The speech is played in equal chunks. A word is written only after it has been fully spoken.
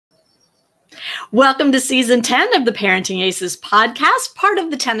Welcome to Season 10 of the Parenting Aces Podcast, part of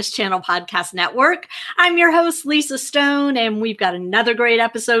the Tennis Channel Podcast Network. I'm your host, Lisa Stone, and we've got another great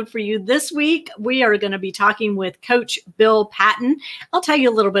episode for you this week. We are going to be talking with Coach Bill Patton. I'll tell you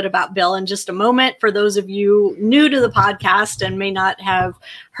a little bit about Bill in just a moment for those of you new to the podcast and may not have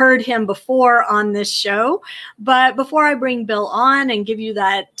heard him before on this show. But before I bring Bill on and give you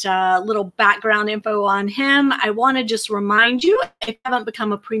that little background info on him, I want to just remind you, if you haven't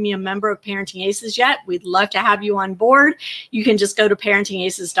become a premium member of Parenting Aces yet, we'd love to have you on board. You can just go to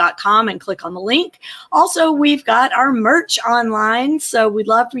ParentingAces.com and click on the link. Also, we've got our merch online, so we'd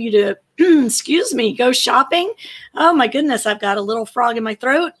love for you to, excuse me, go shopping. Oh my goodness, I've got a little frog in my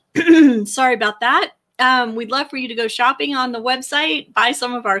throat. Sorry about that. We'd love for you to go shopping on the website, buy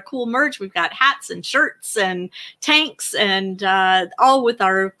some of our cool merch. We've got hats and shirts and tanks and all with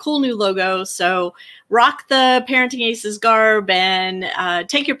our cool new logo. So rock the Parenting Aces garb and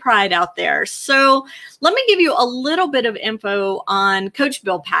take your pride out there. So let me give you a little bit of info on Coach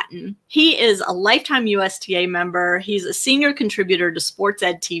Bill Patton. He is a lifetime USTA member. He's a senior contributor to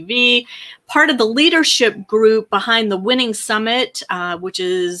SportEdTV, part of the leadership group behind the Winning Summit, which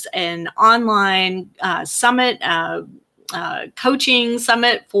is an online summit, coaching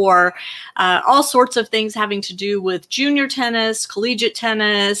summit for all sorts of things having to do with junior tennis, collegiate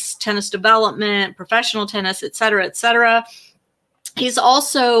tennis, tennis development, professional tennis, et cetera, et cetera. He's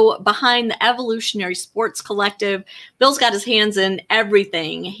also behind the Evolutionary Sports Collective. Bill's got his hands in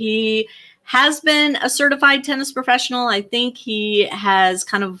everything. He has been a certified tennis professional. I think he has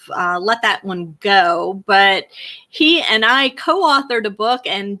kind of let that one go, but he and I co-authored a book,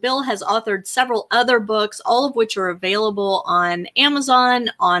 and Bill has authored several other books, all of which are available on Amazon,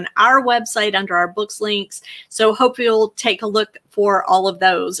 on our website under our books links. So hope you'll take a look for all of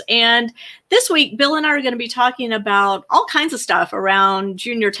those. And this week, Bill and I are going to be talking about all kinds of stuff around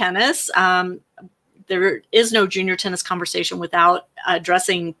junior tennis. There is no junior tennis conversation without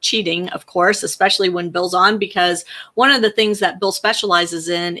addressing cheating, of course, especially when Bill's on, because one of the things that Bill specializes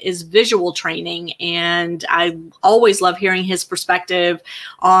in is visual training. And I always love hearing his perspective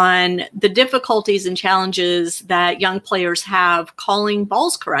on the difficulties and challenges that young players have calling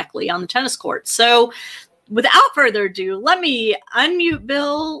balls correctly on the tennis court. So without further ado, let me unmute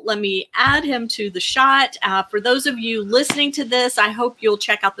Bill. Let me add him to the shot. For those of you listening to this, I hope you'll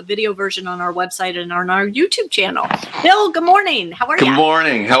check out the video version on our website and on our YouTube channel. Bill, good morning. How are you? Good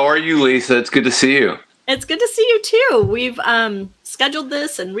morning. How are you, Lisa? It's good to see you. It's good to see you too. We've scheduled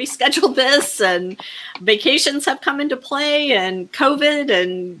this and rescheduled this, and vacations have come into play, and COVID,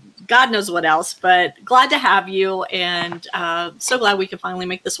 and God knows what else. But glad to have you, and so glad we can finally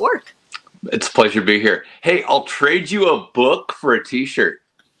make this work. It's a pleasure to be here. Hey, I'll trade you a book for a t-shirt.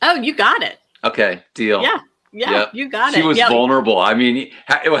 Oh, you got it. Okay, deal. Yeah, yep. You got it. She was vulnerable. I mean,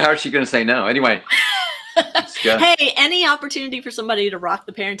 how is she going to say no? Anyway. Hey, any opportunity for somebody to rock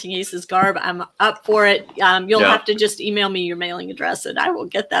the Parenting Aces garb, I'm up for it. You'll have to just email me your mailing address and I will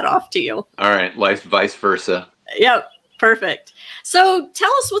get that off to you. All right, vice versa. Yep. Perfect. So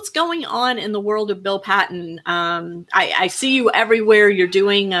tell us what's going on in the world of Bill Patton. I see you everywhere. You're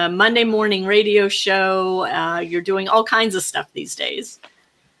doing a Monday morning radio show. You're doing all kinds of stuff these days.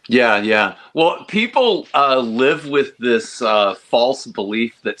 Yeah. Well, people live with this false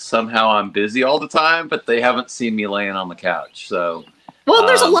belief that somehow I'm busy all the time, but they haven't seen me laying on the couch. So, well,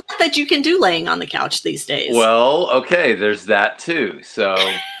 there's a lot that you can do laying on the couch these days. Well, okay, there's that too. So,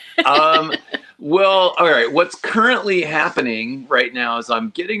 well, all right. What's currently happening right now is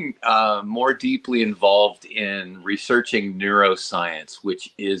I'm getting more deeply involved in researching neuroscience,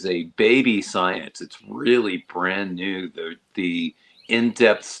 which is a baby science. It's really brand new, the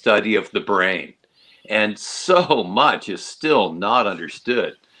in-depth study of the brain. And so much is still not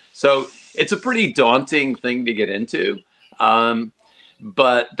understood. So it's a pretty daunting thing to get into.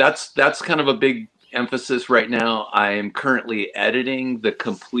 But that's kind of a big emphasis right now. I am currently editing the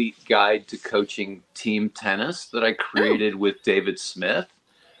complete guide to coaching team tennis that I created with David Smith.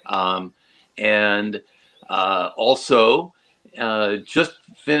 And also just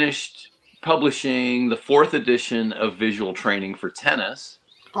finished publishing the 4th edition of Visual Training for Tennis.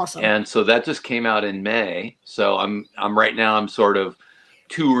 Awesome. And so that just came out in May. So I'm right now I'm sort of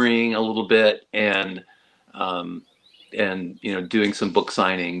touring a little bit and doing some book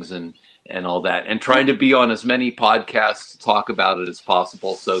signings and all that, and trying to be on as many podcasts to talk about it as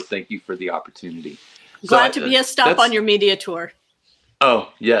possible. So thank you for the opportunity. Glad to be a stop on your media tour.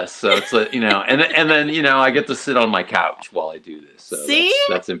 Oh, yes. So it's and then I get to sit on my couch while I do this. So see,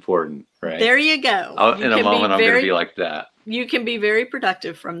 that's important, right? There you go. In a moment, I'm going to be like that. You can be very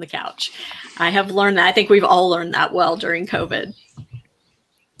productive from the couch. I have learned that. I think we've all learned that well during COVID.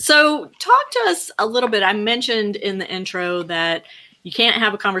 So talk to us a little bit. I mentioned in the intro that you can't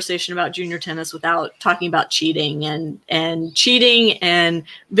have a conversation about junior tennis without talking about cheating, and cheating and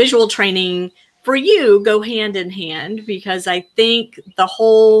visual training for you go hand in hand, because I think the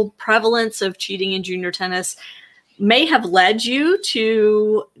whole prevalence of cheating in junior tennis may have led you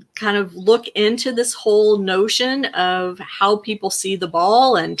to kind of look into this whole notion of how people see the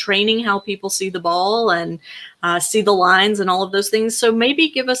ball and training how people see the ball and see the lines and all of those things. So maybe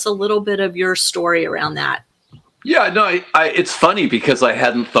give us a little bit of your story around that. Yeah, no, it's funny because I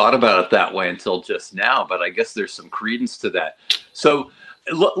hadn't thought about it that way until just now, but I guess there's some credence to that. So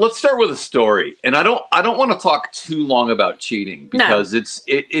let's start with a story. And I don't want to talk too long about cheating because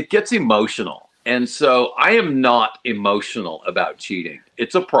it gets emotional. And so I am not emotional about cheating.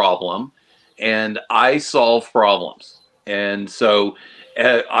 It's a problem, and I solve problems. And so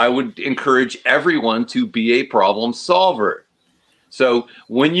I would encourage everyone to be a problem solver. So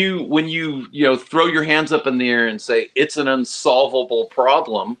when you throw your hands up in the air and say it's an unsolvable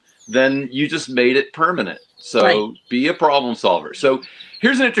problem, then you just made it permanent. So Be a problem solver. So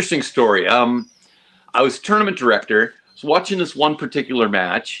here's an interesting story. I was tournament director. I was watching this one particular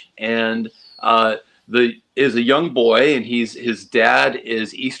match, and is a young boy, and his dad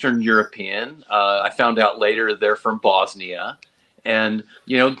is Eastern European. I found out later they're from Bosnia, and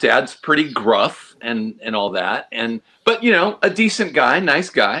dad's pretty gruff and all that, but a decent guy, nice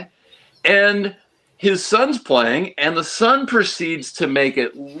guy, and his son's playing, and the son proceeds to make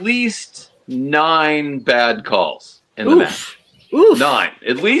at least 9 bad calls in the match. 9,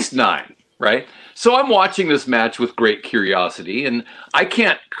 at least 9, right? So I'm watching this match with great curiosity, and I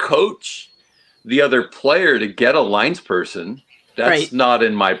can't coach the other player to get a lines person. That's not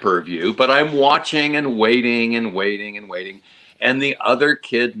in my purview, but I'm watching and waiting and waiting and waiting. And the other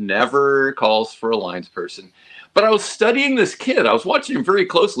kid never calls for a lines person. But I was studying this kid. I was watching him very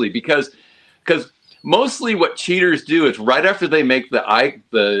closely because mostly what cheaters do is right after they make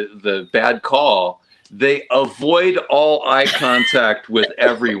the bad call, they avoid all eye contact with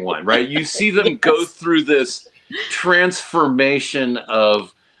everyone, right? You see them go through this transformation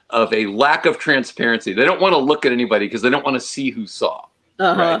of a lack of transparency. They don't want to look at anybody because they don't want to see who saw.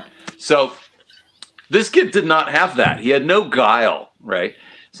 Right? So this kid did not have that. He had no guile, right?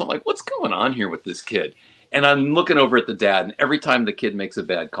 So I'm like, what's going on here with this kid? And I'm looking over at the dad, and every time the kid makes a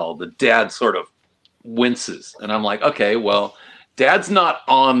bad call, the dad sort of winces. And I'm like, okay, well, dad's not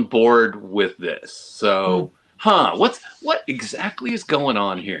on board with this. So, what exactly is going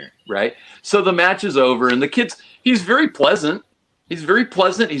on here, right? So the match is over, and the he's very pleasant. He's very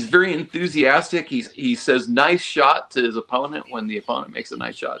pleasant. He's very enthusiastic. He says nice shot to his opponent when the opponent makes a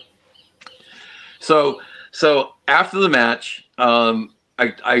nice shot. So after the match,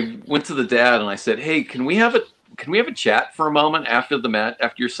 I went to the dad and I said, "Hey, can we have a chat for a moment after the match,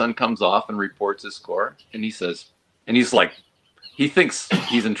 after your son comes off and reports his score?" And he's like, he thinks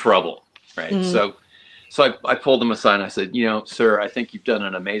he's in trouble, right? So I pulled him aside and I said, "Sir, I think you've done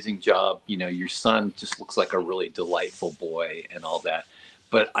an amazing job. Your son just looks like a really delightful boy and all that.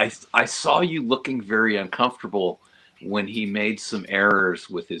 But I saw you looking very uncomfortable when he made some errors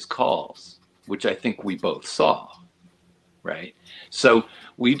with his calls, which I think we both saw, right? So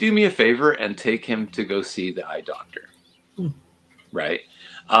will you do me a favor and take him to go see the eye doctor, right?"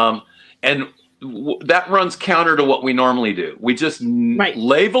 And that runs counter to what we normally do. We just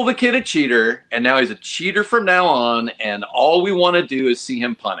label the kid a cheater, and now he's a cheater from now on, and all we want to do is see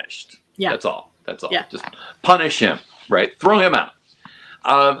him punished. Yeah. That's all. Yeah. Just punish him, right? Throw him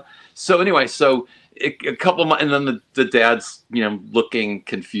out. So anyway, a couple of months, and then the dad's, looking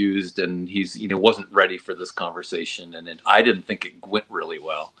confused, and he's, wasn't ready for this conversation, and I didn't think it went really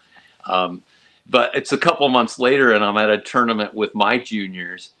well. But it's a couple of months later, and I'm at a tournament with my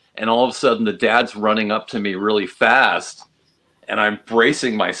juniors, and all of a sudden the dad's running up to me really fast, and I'm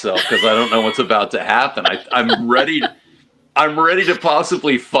bracing myself because I don't know what's about to happen. I'm ready to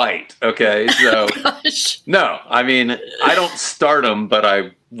possibly fight. Okay. So no, I mean, I don't start them, but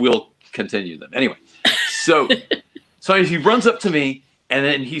I will continue them. Anyway, so he runs up to me, and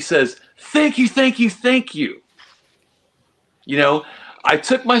then he says, "Thank you, thank you, thank you. I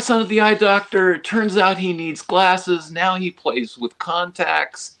took my son to the eye doctor. It turns out he needs glasses. Now he plays with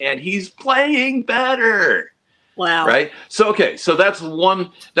contacts, and he's playing better." Wow. Right? So, okay. So that's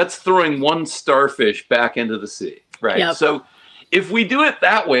throwing one starfish back into the sea. Right? Yep. So if we do it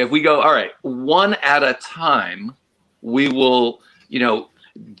that way, if we go, all right, one at a time, we will,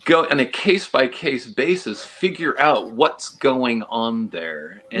 go on a case-by-case basis, figure out what's going on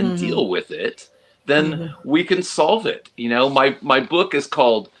there and deal with it. Then we can solve it. My book is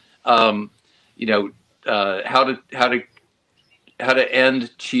called, how to to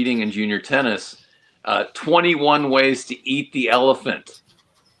end cheating in junior tennis, 21 ways to eat the elephant.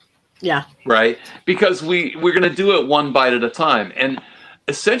 Yeah. Right? Because we're going to do it one bite at a time. And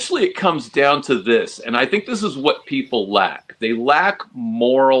essentially it comes down to this. And I think this is what people lack. They lack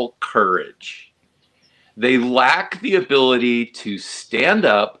moral courage. They lack the ability to stand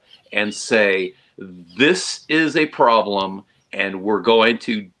up and say, this is a problem and we're going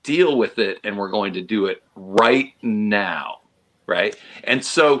to deal with it and we're going to do it right now. Right. And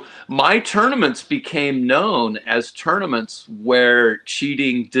so my tournaments became known as tournaments where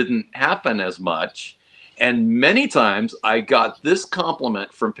cheating didn't happen as much. And many times I got this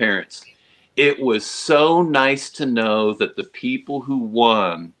compliment from parents. It was so nice to know that the people who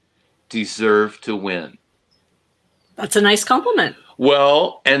won deserve to win. That's a nice compliment.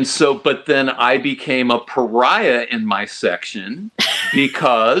 Well, and so, but then I became a pariah in my section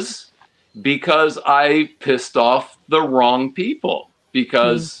because I pissed off the wrong people,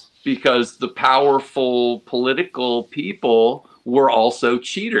 because the powerful political people were also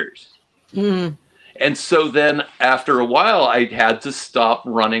cheaters. Mm. And so then after a while, I had to stop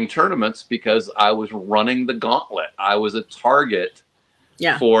running tournaments because I was running the gauntlet. I was a target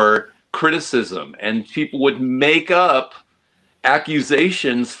for criticism, and people would make up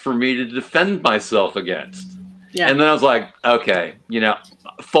accusations for me to defend myself against. Yeah. And then I was like, okay,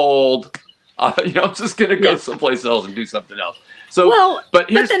 fold. I'm just going to go someplace else and do something else. So, but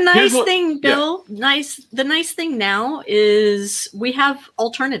the nice thing, Bill, the nice thing now is we have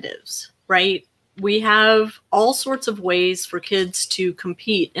alternatives, right? We have all sorts of ways for kids to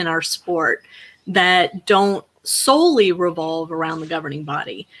compete in our sport that don't solely revolve around the governing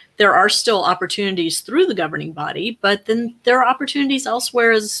body. There are still opportunities through the governing body, but then there are opportunities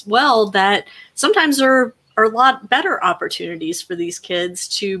elsewhere as well that sometimes are a lot better opportunities for these kids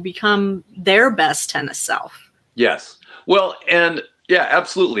to become their best tennis self. Yes. Well, and yeah,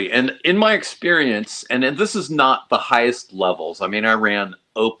 absolutely. And in my experience, and this is not the highest levels. I mean, I ran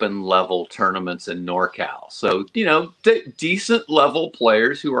open level tournaments in NorCal. So, decent level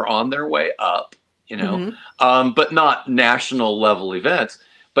players who are on their way up, but not national level events.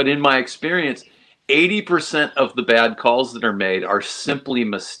 But in my experience, 80% of the bad calls that are made are simply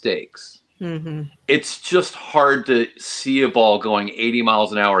mistakes. Mm-hmm. It's just hard to see a ball going 80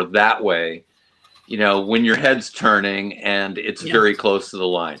 miles an hour that way, when your head's turning and it's very close to the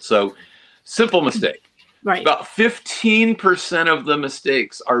line. So simple mistake. Right. About 15% of the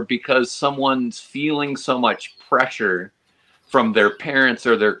mistakes are because someone's feeling so much pressure from their parents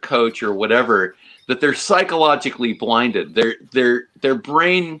or their coach or whatever that they're psychologically blinded. Their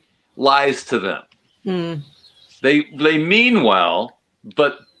brain lies to them. Mm. They mean well,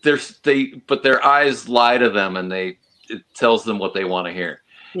 but their eyes lie to them, and it tells them what they want to hear.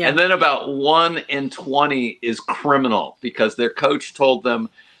 Yeah. And then about 1 in 20 is criminal because their coach told them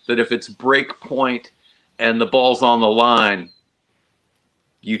that if it's break point and the ball's on the line,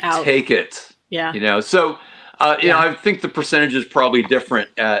 you take it. Yeah. So I think the percentage is probably different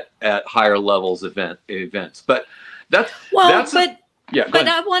at higher levels events, but but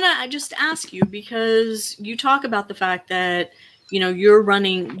I want to just ask you, because you talk about the fact that you were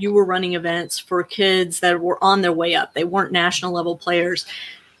running events for kids that were on their way up. They weren't national level players.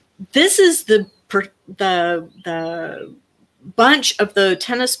 This is the bunch of the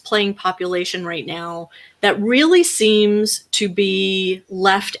tennis playing population right now that really seems to be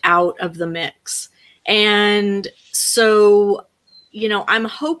left out of the mix. And so, I'm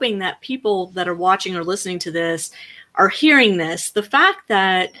hoping that people that are watching or listening to this are hearing this. The fact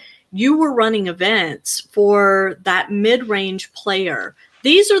that you were running events for that mid-range player,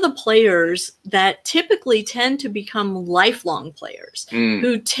 these are the players that typically tend to become lifelong players,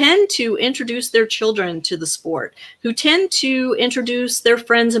 who tend to introduce their children to the sport, who tend to introduce their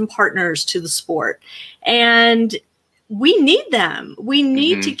friends and partners to the sport. And we need them. We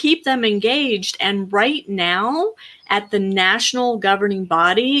need to keep them engaged. And right now, at the national governing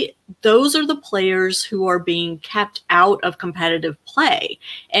body, those are the players who are being kept out of competitive play.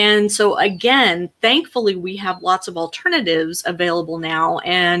 And so again, thankfully, we have lots of alternatives available now.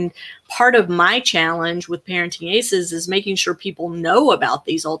 And part of my challenge with Parenting Aces is making sure people know about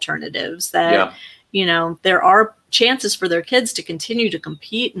these alternatives, that, there are chances for their kids to continue to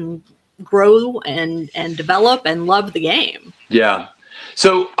compete and grow and develop and love the game. Yeah.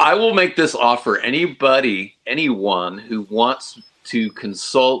 So I will make this offer. Anyone who wants to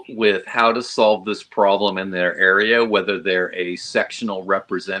consult with how to solve this problem in their area, whether they're a sectional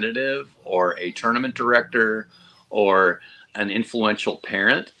representative or a tournament director or an influential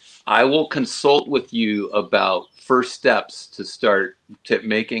parent, I will consult with you about first steps to start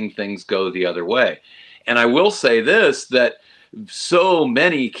making things go the other way. And I will say this, that so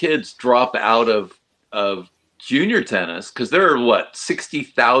many kids drop out of junior tennis because there are what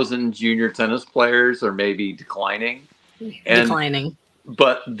 60,000 junior tennis players, or maybe declining.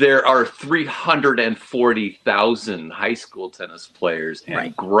 But there are 340,000 high school tennis players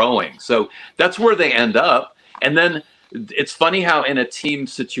and growing. So that's where they end up. And then it's funny how in a team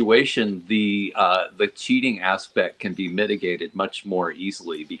situation, the cheating aspect can be mitigated much more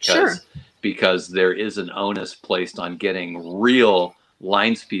easily because there is an onus placed on getting real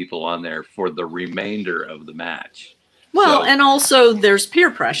lines people on there for the remainder of the match. Well, and also there's peer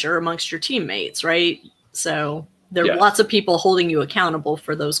pressure amongst your teammates, right? So there are lots of people holding you accountable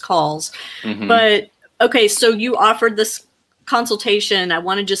for those calls. But okay, so you offered this consultation. I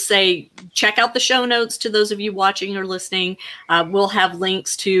want to just say, check out the show notes to those of you watching or listening. We'll have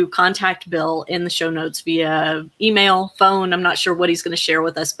links to contact Bill in the show notes via email, phone. I'm not sure what he's going to share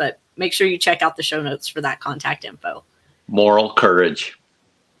with us, but make sure you check out the show notes for that contact info. Moral courage.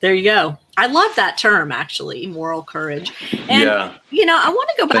 There you go. I love that term, actually, moral courage. And, I want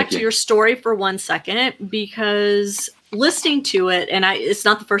to go back to your story for 1 second, because listening to it, and it's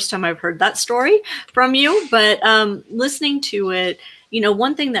not the first time I've heard that story from you, but listening to it,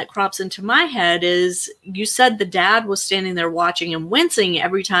 one thing that crops into my head is you said the dad was standing there watching and wincing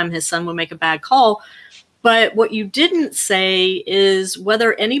every time his son would make a bad call. But what you didn't say is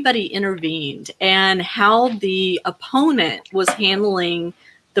whether anybody intervened and how the opponent was handling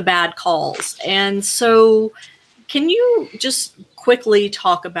the bad calls. And so can you just quickly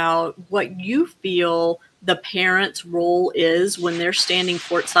talk about what you feel the parent's role is when they're standing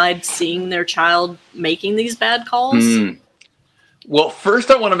courtside seeing their child making these bad calls? Well,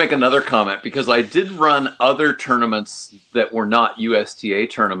 first I want to make another comment, because I did run other tournaments that were not USTA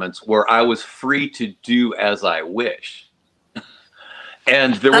tournaments where I was free to do as I wish.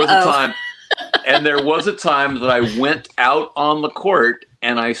 And there was a time that I went out on the court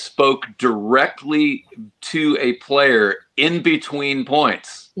and I spoke directly to a player in between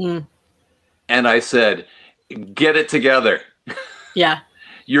points. And I said, get it together. Yeah.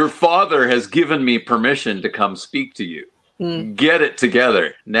 Your father has given me permission to come speak to you. Get it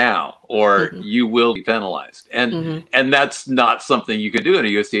together now, or you will be penalized. And that's not something you could do in a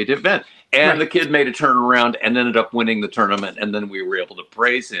USTA event. And the kid made a turnaround and ended up winning the tournament. And then we were able to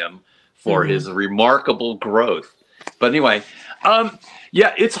praise him for his remarkable growth. But anyway,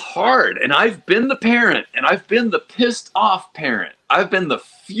 it's hard. And I've been the parent, and I've been the pissed off parent. I've been the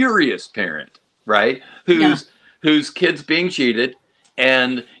furious parent, right? Whose kid's being cheated.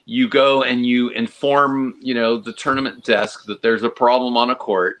 And you go and you inform, the tournament desk that there's a problem on a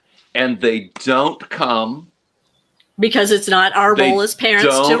court, and they don't come. Because it's not our role as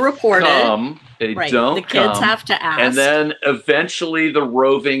parents to report it. They don't come. The kids have to ask. And then eventually the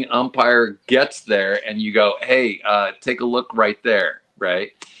roving umpire gets there, and you go, hey, take a look right there,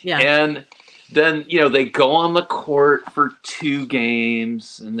 right? Yeah. And then, they go on the court for 2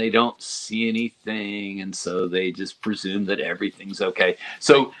 games and they don't see anything. And so they just presume that everything's okay.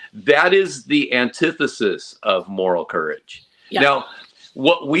 So that is the antithesis of moral courage. Yeah. Now,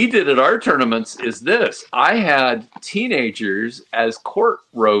 what we did at our tournaments is this. I had teenagers as court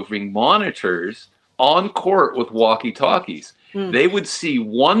roving monitors on court with walkie-talkies. They would see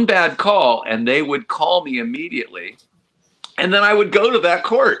one bad call and they would call me immediately. And then I would go to that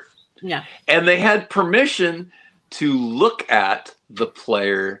court. Yeah. And they had permission to look at the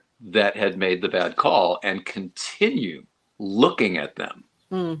player that had made the bad call and continue looking at them.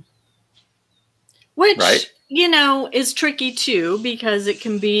 Which, is tricky too, because it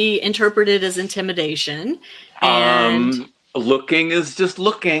can be interpreted as intimidation. And looking is just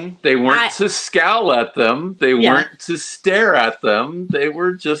looking. They weren't to scowl at them. They weren't to stare at them. They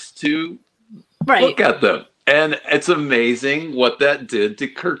were just to look at them. And it's amazing what that did to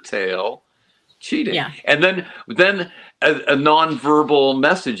curtail cheating. Yeah. And then a nonverbal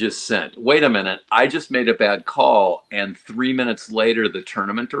message is sent. Wait a minute, I just made a bad call, and 3 minutes later, the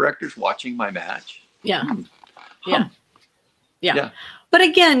tournament director's watching my match. Yeah. Yeah. But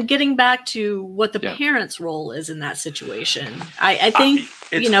again, getting back to what the parent's role is in that situation, I think,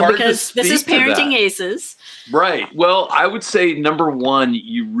 because this is Parenting Aces. Right. Well, I would say, number one,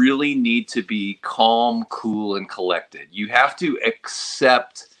 you really need to be calm, cool, and collected. You have to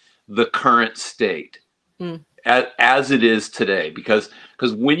accept the current state as it is today, because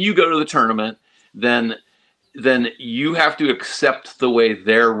when you go to the tournament, then you have to accept the way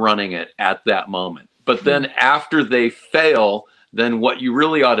they're running it at that moment. But then after they fail, then what you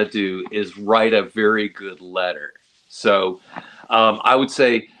really ought to do is write a very good letter. So I would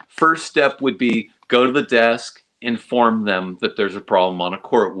say first step would be go to the desk, inform them that there's a problem on a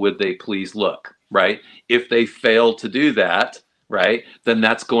court. Would they please look? right? If they fail to do that, right, then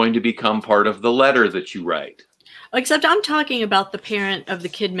that's going to become part of the letter that you write. Except I'm talking about the parent of the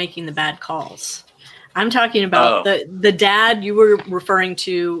kid making the bad calls. I'm talking about the dad you were referring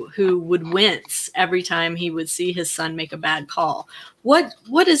to who would wince every time he would see his son make a bad call. What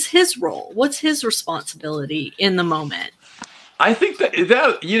is his role? What's his responsibility in the moment? I think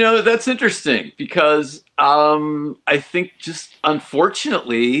that you know, that's interesting because I think just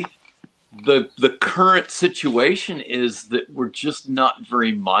unfortunately the current situation is that we're just not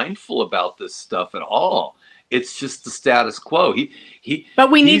very mindful about this stuff at all. It's just the status quo.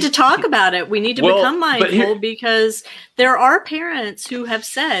 But we need to talk about it. We need to become mindful because there are parents who have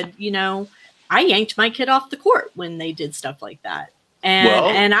said, you know, I yanked my kid off the court when they did stuff like that.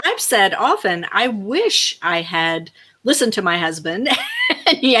 And I've said often, I wish I had listened to my husband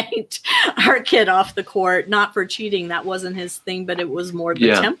and yanked our kid off the court, not for cheating. That wasn't his thing, but it was more the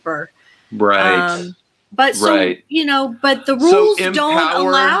temper. Right. But so, you know, but the rules do not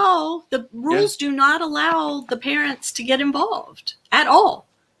allow the parents to get involved at all.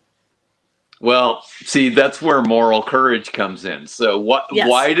 Well, see, that's where moral courage comes in. So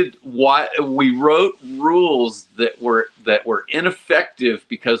why we wrote rules that were ineffective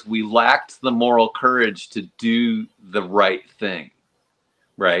because we lacked the moral courage to do the right thing,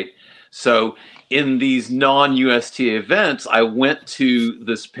 right? So in these non-USTA events, I went to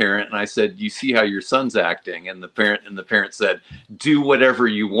this parent and I said, "You see how your son's acting?" And the parent said, "Do whatever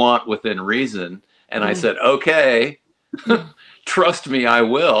you want within reason." And I said, "Okay, trust me, I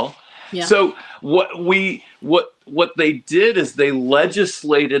will." Yeah. So what they did is they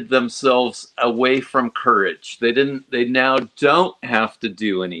legislated themselves away from courage. They now don't have to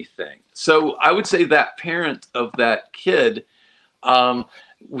do anything. So I would say that parent of that kid,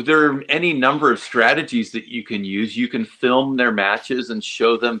 there are any number of strategies that you can use. You can film their matches and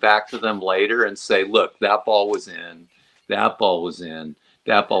show them back to them later and say, "Look, that ball was in, that ball was in,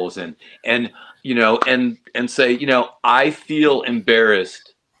 that ball was in." And, you know, and say, you know, I feel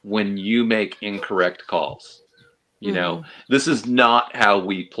embarrassed when you make incorrect calls. You know, this is not how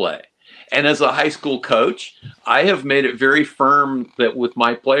we play. And as a high school coach, I have made it very firm that with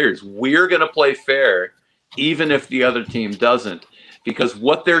my players, we're going to play fair, even if the other team doesn't. Because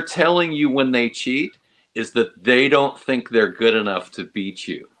what they're telling you when they cheat is that they don't think they're good enough to beat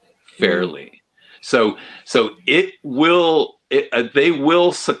you fairly. So they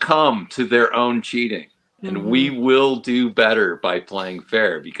will succumb to their own cheating. And we will do better by playing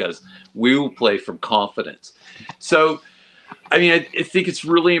fair because we will play from confidence. So, I mean, I think it's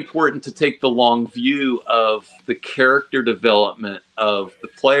really important to take the long view of the character development of the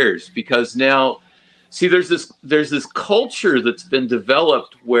players because now, see, there's this culture that's been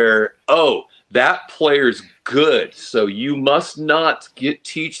developed where, oh, that player's good, so you must not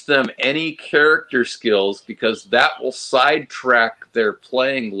teach them any character skills because that will sidetrack their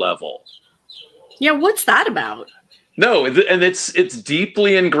playing level. Yeah, what's that about? No, and it's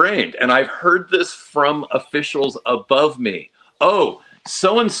deeply ingrained, and I've heard this from officials above me. Oh,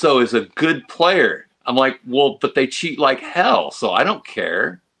 so-and-so is a good player. I'm like, well, but they cheat like hell, so I don't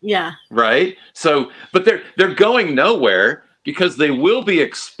care. Yeah. Right? So, but they're going nowhere because they will be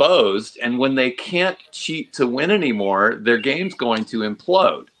exposed, and when they can't cheat to win anymore, their game's going to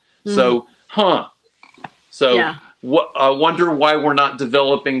implode. So, yeah. I wonder why we're not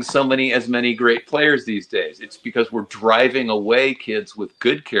developing as many great players these days. It's because we're driving away kids with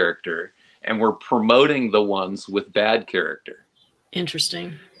good character and we're promoting the ones with bad character.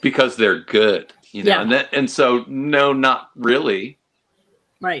 Interesting. Because they're good, you know. Yeah. And so no, not really.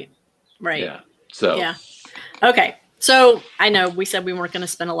 Right. Yeah. So. Yeah. Okay. So I know we said we weren't going to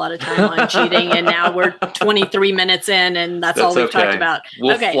spend a lot of time on cheating, and now we're 23 minutes in, and that's all we've talked about.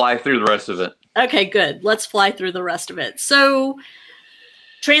 We'll fly through the rest of it. Okay, good. Let's fly through the rest of it. So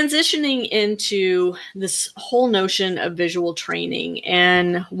transitioning into this whole notion of visual training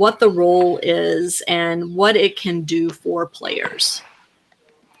and what the role is and what it can do for players.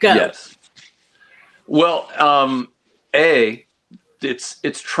 Go. Yes. Well, it's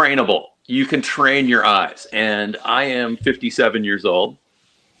trainable. You can train your eyes. And I am 57 years old.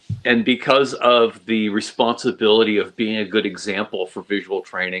 And because of the responsibility of being a good example for visual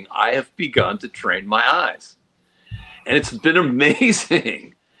training, I have begun to train my eyes. And it's been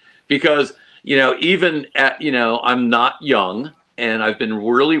amazing because, you know, even at, you know, I'm not young and I've been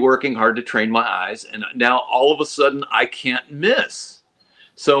really working hard to train my eyes. And now all of a sudden I can't miss.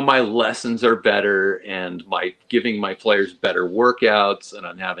 So my lessons are better and giving my players better workouts, and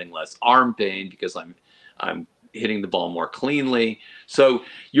I'm having less arm pain because I'm hitting the ball more cleanly. So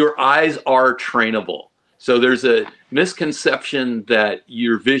your eyes are trainable. So there's misconception that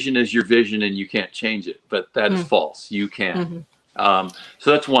your vision is your vision and you can't change it, but that is false. You can. So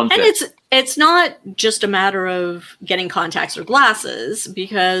that's one thing. And it's not just a matter of getting contacts or glasses,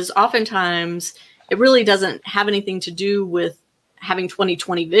 because oftentimes it really doesn't have anything to do with having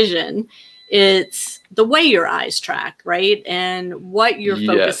 20/20 vision. It's the way your eyes track, right? And what you're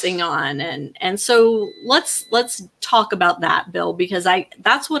focusing on. And so let's talk about that, Bill, because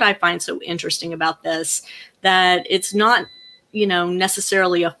that's what I find so interesting about this, that it's not,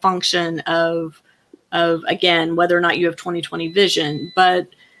 necessarily a function of again, whether or not you have 20/20 vision, but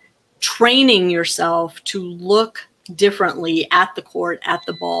training yourself to look differently at the court, at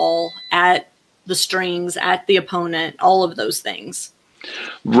the ball, at the strings, at the opponent, all of those things.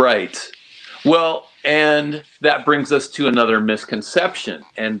 Right. Well, and that brings us to another misconception,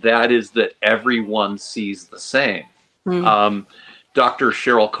 and that is that everyone sees the same. Dr.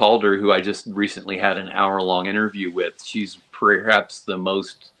 Cheryl Calder, who I just recently had an hour-long interview with, she's perhaps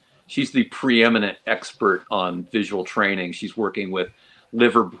she's the preeminent expert on visual training. She's working with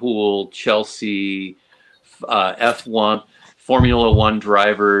Liverpool, Chelsea, F1, Formula One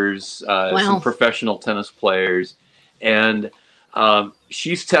drivers, some professional tennis players, and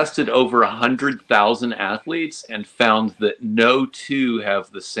she's tested over 100,000 athletes and found that no two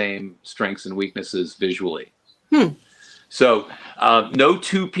have the same strengths and weaknesses visually. So no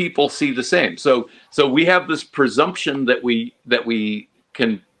two people see the same. So we have this presumption that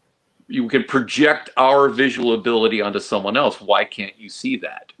you can project our visual ability onto someone else. Why can't you see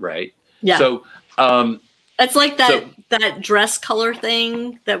that, right? Yeah. So it's like that dress color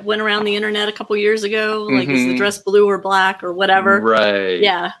thing that went around the internet a couple years ago. Like, is the dress blue or black or whatever? Right.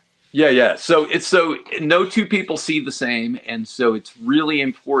 Yeah. Yeah. So no two people see the same, and so it's really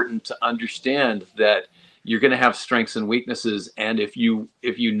important to understand that you're going to have strengths and weaknesses, and if you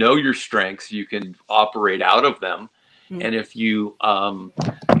know your strengths, you can operate out of them, and if you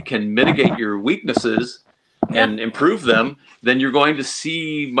can mitigate your weaknesses and improve them, then you're going to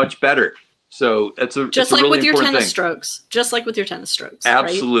see much better. So it's a really with your tennis strokes. Just like with your tennis strokes.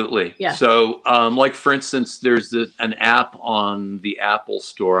 Absolutely. Right? Yeah. So like for instance, there's an app on the Apple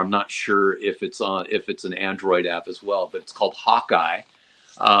Store. I'm not sure if it's an Android app as well, but it's called Hawkeye.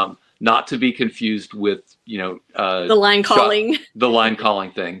 Not to be confused with the line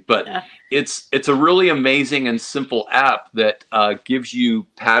calling thing, but it's a really amazing and simple app that gives you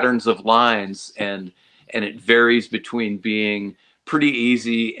patterns of lines, and it varies between being pretty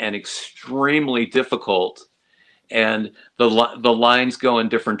easy and extremely difficult, and the lines go in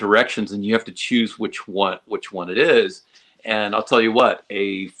different directions, and you have to choose which one it is. And I'll tell you what,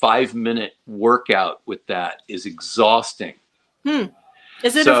 a 5-minute workout with that is exhausting.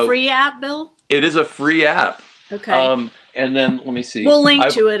 Is it a free app, Bill? It is a free app. Okay. And then let me see. We'll link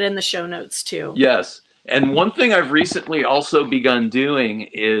to it in the show notes too. Yes. And one thing I've recently also begun doing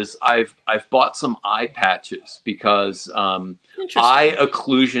is I've bought some eye patches, because eye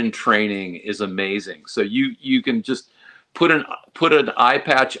occlusion training is amazing. So you can just put an eye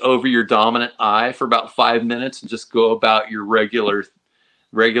patch over your dominant eye for about 5 minutes and just go about your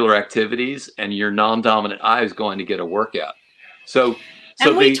regular activities, and your non-dominant eye is going to get a workout.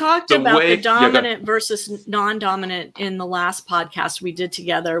 And we talked about the dominant versus non-dominant in the last podcast we did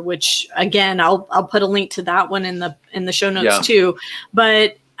together, which again, I'll put a link to that one in the show notes too.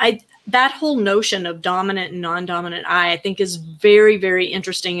 But that whole notion of dominant and non-dominant eye, I think, is very, very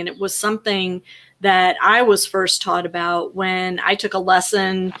interesting. And it was something that I was first taught about when I took a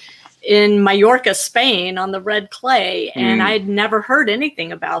lesson in Mallorca, Spain, on the red clay. And I had never heard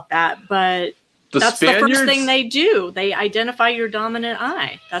anything about that, but that's the first thing they do. They identify your dominant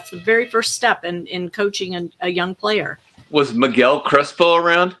eye. That's the very first step in coaching a young player. Was Miguel Crespo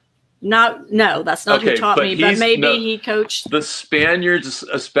around? No, that's not who taught me, but maybe he coached. The Spaniards,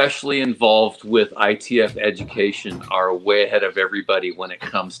 especially involved with ITF education, are way ahead of everybody when it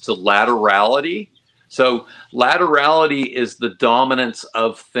comes to laterality. So laterality is the dominance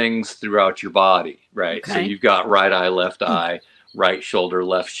of things throughout your body, right? Okay. So you've got right eye, left eye, right shoulder,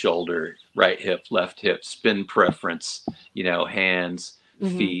 right hip, left hip, spin preference, hands,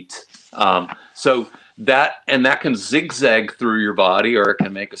 feet. So that can zigzag through your body, or it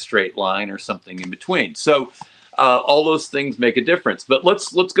can make a straight line or something in between. So all those things make a difference. But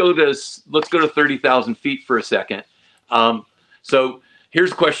let's go to 30,000 feet for a second. So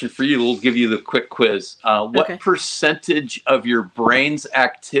here's a question for you. We'll give you the quick quiz. What percentage of your brain's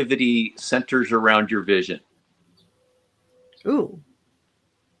activity centers around your vision? Ooh,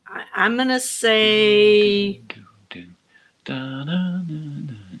 I'm going to say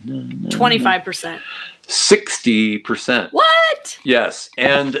 25%. 60%. What? Yes.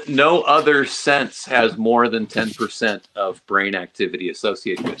 And no other sense has more than 10% of brain activity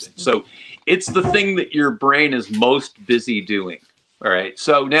associated with it. So it's the thing that your brain is most busy doing. All right.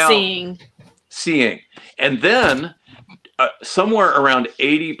 So now seeing. And then somewhere around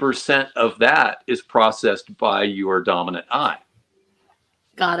 80% of that is processed by your dominant eye.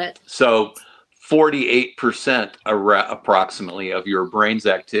 Got it. So 48% approximately of your brain's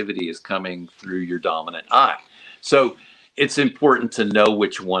activity is coming through your dominant eye. So it's important to know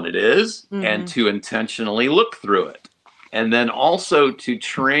which one it is and to intentionally look through it. And then also to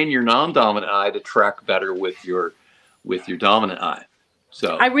train your non-dominant eye to track better with your dominant eye.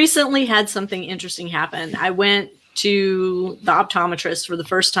 So I recently had something interesting happen. I went to the optometrist for the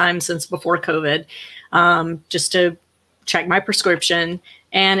first time since before COVID, just to check my prescription.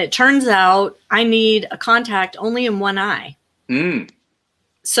 And it turns out I need a contact only in one eye.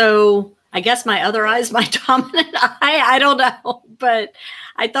 So I guess my other eye is my dominant eye. I don't know. But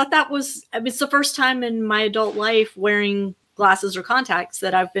I thought it's the first time in my adult life wearing glasses or contacts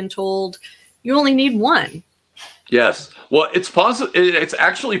that I've been told you only need one. Yes. Well, it's possible. It's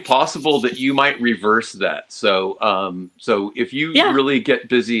actually possible that you might reverse that. So, so if you really get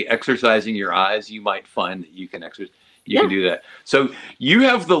busy exercising your eyes, you might find that you can exercise. You can do that. So you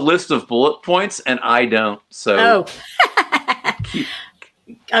have the list of bullet points and I don't. So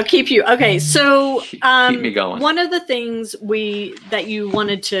I'll keep you. Okay. So keep me going. One of the things that you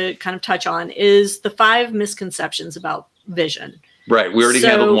wanted to kind of touch on is the 5 misconceptions about vision. Right. We already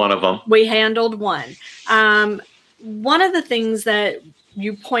handled one of them. We handled one. One of the things that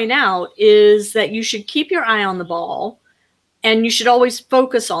you point out is that you should keep your eye on the ball and you should always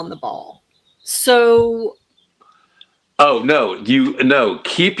focus on the ball. So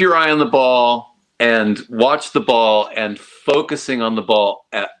keep your eye on the ball and watch the ball and focusing on the ball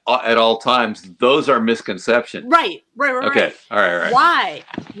at all times. Those are misconceptions. Right. Okay. All right.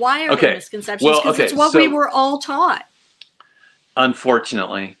 Why are they misconceptions? Well, because it's what we were all taught.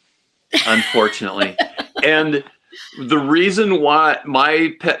 Unfortunately. And the reason why,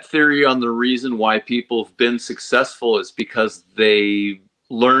 my pet theory on the reason why people have been successful is because they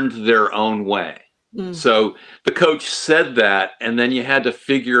learned their own way. So the coach said that, and then you had to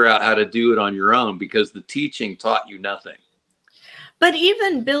figure out how to do it on your own because the teaching taught you nothing. But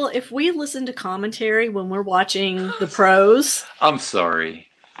even, Bill, if we listen to commentary when we're watching the pros. I'm sorry.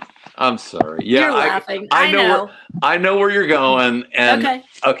 Yeah, you're laughing. I know where you're going. And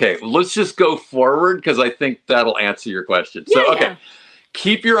okay, let's just go forward because I think that'll answer your question.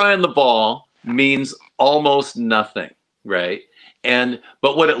 Keep your eye on the ball means almost nothing, right?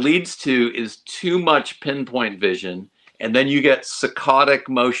 But what it leads to is too much pinpoint vision, and then you get saccadic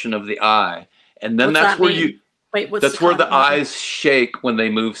motion of the eye, and then that's where the eyes shake when they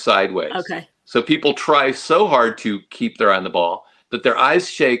move sideways. Okay. So people try so hard to keep their eye on the ball that their eyes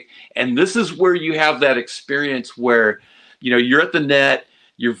shake, and this is where you have that experience where, you're at the net,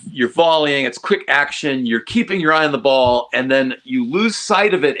 you're volleying, it's quick action, you're keeping your eye on the ball, and then you lose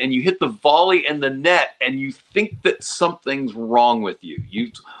sight of it and you hit the volley in the net and you think that something's wrong with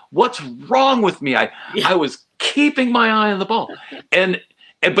you. What's wrong with me? I was keeping my eye on the ball.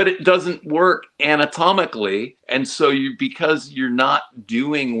 But it doesn't work anatomically. And so because you're not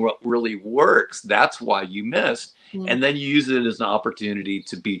doing what really works, that's why you missed. And then you use it as an opportunity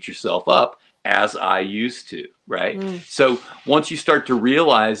to beat yourself up, as I used to, right? So once you start to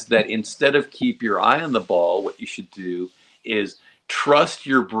realize that instead of keep your eye on the ball, what you should do is trust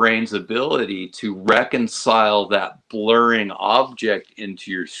your brain's ability to reconcile that blurring object into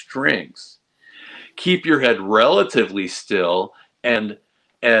your strings. Keep your head relatively still and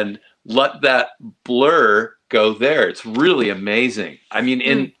let that blur go there. It's really amazing. I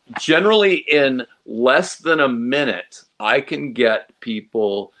mean, generally in less than a minute, I can get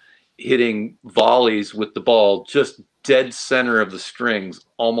people hitting volleys with the ball just dead center of the strings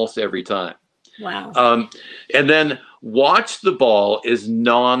almost every time. Wow. And then watch the ball is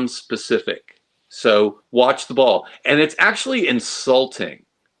non-specific. So watch the ball. And it's actually insulting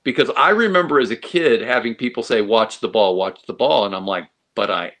because I remember as a kid having people say, watch the ball. And I'm like, but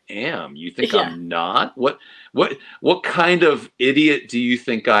I am. You think I'm not? What kind of idiot do you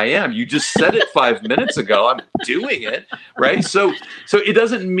think I am? You just said it 5 minutes ago. I'm doing it, right? So it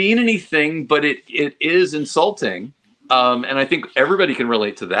doesn't mean anything, but it is insulting. And I think everybody can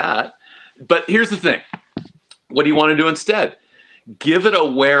relate to that. But here's the thing. What do you want to do instead? Give it a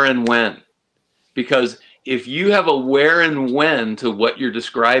where and when. Because if you have a where and when to what you're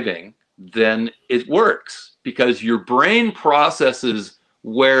describing, then it works. Because your brain processes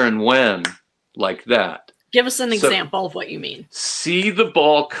where and when like that. Give us an example of what you mean. See the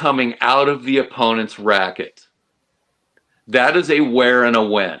ball coming out of the opponent's racket. That is a where and a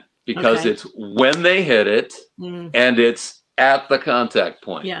when, because it's when they hit it and it's at the contact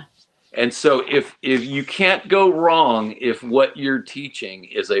point. Yeah. And so if you can't go wrong if what you're teaching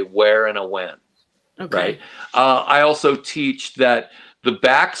is a where and a when. Okay. Right. I also teach that the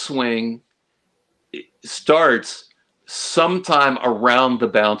backswing starts sometime around the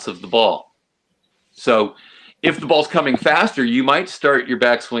bounce of the ball. So if the ball's coming faster, you might start your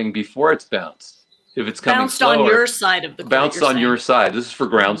backswing before it's bounced. If it's coming slower, on your side of the court, bounced on your side. This is for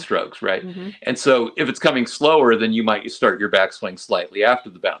ground strokes, right? And so if it's coming slower, then you might start your backswing slightly after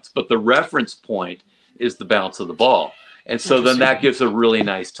the bounce. But the reference point is the bounce of the ball. And so then that gives a really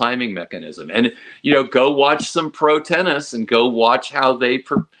nice timing mechanism. And, go watch some pro tennis and go watch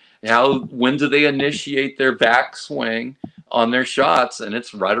when do they initiate their backswing on their shots. And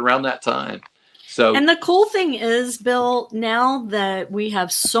it's right around that time. So, and the cool thing is, Bill, now that we have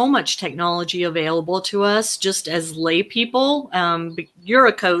so much technology available to us, just as lay people, you're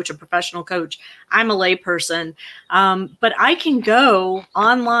a coach, a professional coach. I'm a lay person, but I can go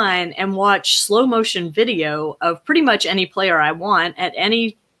online and watch slow motion video of pretty much any player I want at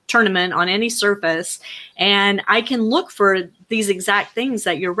any tournament on any surface. And I can look for these exact things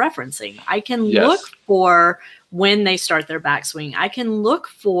that you're referencing. I can look for when they start their backswing. I can look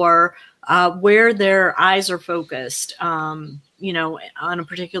for where their eyes are focused, on a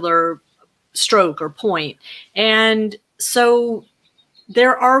particular stroke or point. And so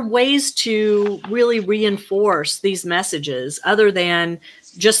there are ways to really reinforce these messages other than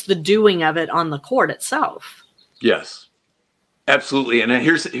just the doing of it on the court itself. Yes, absolutely. And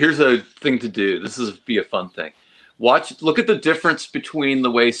here's a thing to do. This is be a fun thing. Look at the difference between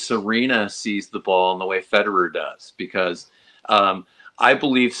the way Serena sees the ball and the way Federer does, because I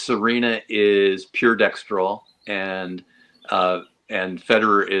believe Serena is pure dextral and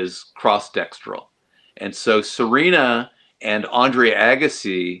Federer is cross dextral. And so Serena and Andre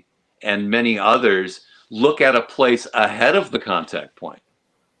Agassi and many others look at a place ahead of the contact point.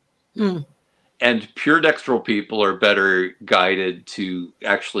 And pure dextral people are better guided to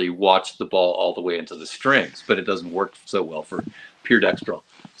actually watch the ball all the way into the strings, but it doesn't work so well for pure dextral.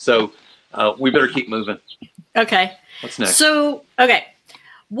 So we better keep moving. Okay. What's next? So, okay.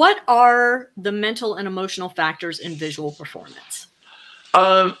 What are the mental and emotional factors in visual performance?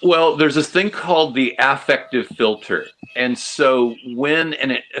 Well, there's this thing called the affective filter. And so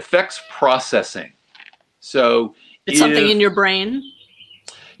and it affects processing. So it's something in your brain?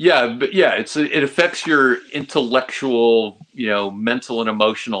 Yeah, but it affects your intellectual, mental and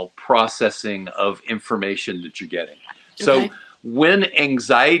emotional processing of information that you're getting. So when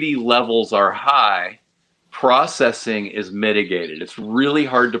anxiety levels are high, processing is mitigated. It's really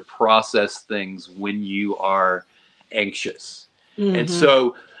hard to process things when you are anxious. And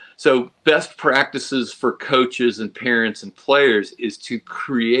so best practices for coaches and parents and players is to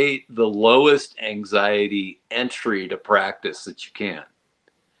create the lowest anxiety entry to practice that you can.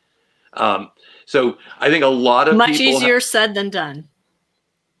 So I think a lot of much people easier said than done.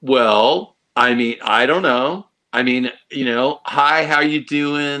 Well, I mean, I don't know. I mean, hi, how you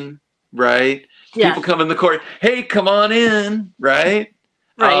doing? Right? Yeah. People come in the court. Hey, come on in. Right.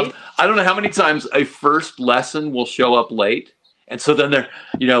 Right. I don't know how many times a first lesson will show up late. And so then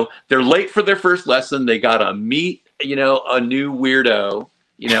they're late for their first lesson. They got to meet, a new weirdo,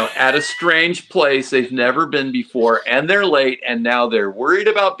 at a strange place they've never been before, and they're late, and now they're worried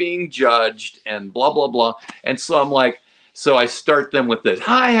about being judged and blah, blah, blah. And so I'm like, so I start them with this.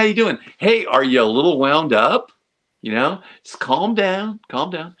 Hi, how you doing? Hey, are you a little wound up? Just calm down.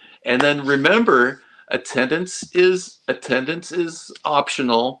 And then remember, attendance is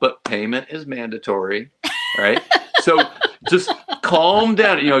optional, but payment is mandatory, right? So just calm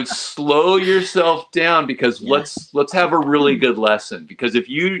down, slow yourself down, because let's have a really good lesson. Because if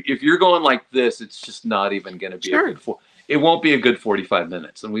you're going like this, it's just not even going to be it won't be a good 45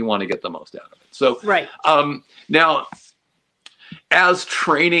 minutes, and we want to get the most out of it. So now, as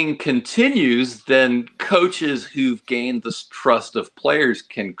training continues, then coaches who've gained the trust of players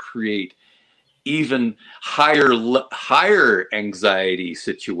can create even higher anxiety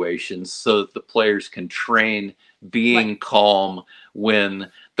situations so that the players can train being calm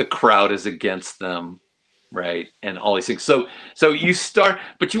when the crowd is against them, right? And all these things. So you start,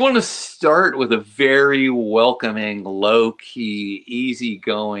 but you want to start with a very welcoming, low-key,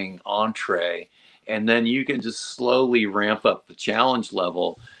 easygoing entree, and then you can just slowly ramp up the challenge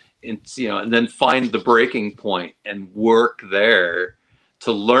level, and then find the breaking point and work there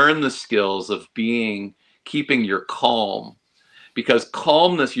to learn the skills of keeping your calm. because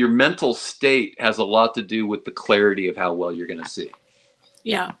calmness, your mental state, has a lot to do with the clarity of how well you're going to see.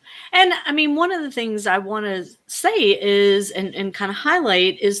 Yeah. And I mean, one of the things I want to say is, and kind of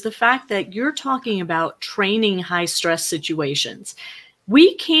highlight, is the fact that you're talking about training high stress situations.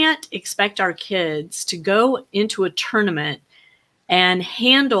 We can't expect our kids to go into a tournament and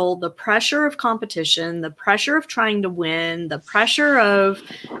handle the pressure of competition, the pressure of trying to win, the pressure of,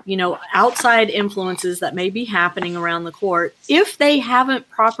 outside influences that may be happening around the court, if they haven't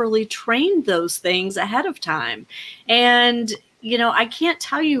properly trained those things ahead of time. And I can't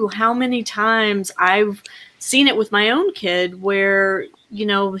tell you how many times I've seen it with my own kid where,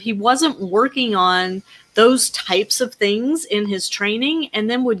 he wasn't working on those types of things in his training, and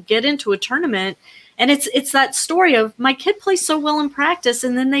then would get into a tournament. And it's that story of, my kid plays so well in practice,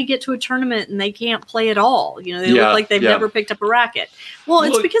 and then they get to a tournament and they can't play at all. They look like they've never picked up a racket. Well,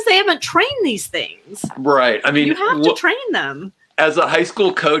 it's because they haven't trained these things. Right. I mean, you have to train them. As a high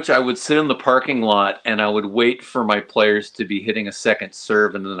school coach, I would sit in the parking lot and I would wait for my players to be hitting a second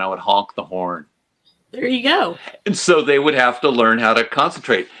serve, and then I would honk the horn. There you go. And so they would have to learn how to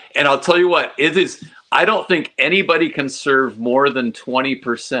concentrate. And I'll tell you what, I don't think anybody can serve more than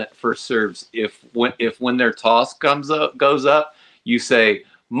 20% for serves if when their toss goes up, you say,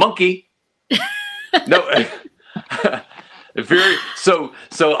 monkey. No. So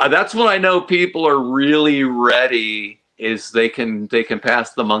that's when I know people are really ready, is they can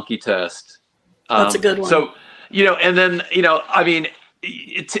pass the monkey test. That's a good one. So, and then, I mean,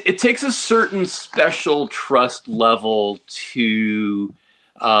 it takes a certain special trust level to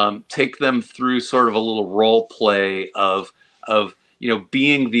take them through sort of a little role play of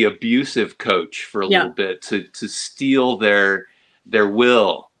being the abusive coach for a little bit to steal their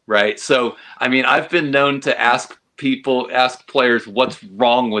will, right? So, I mean, I've been known to ask players what's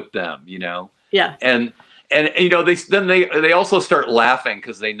wrong with them, Yeah. And they also start laughing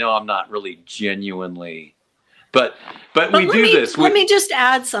because they know I'm not really genuinely. But we do this. Let me just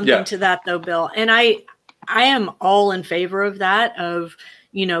add something to that, though, Bill. And I am all in favor of that, of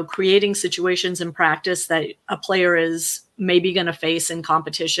creating situations in practice that a player is maybe going to face in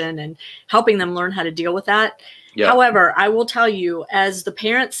competition and helping them learn how to deal with that. Yeah. However, I will tell you, as the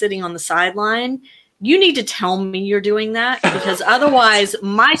parent sitting on the sideline, you need to tell me you're doing that, because otherwise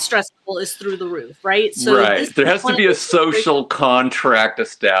my stress level is through the roof, right? So there has to be a social contract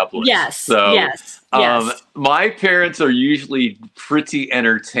established. Yes. So, yes. My parents are usually pretty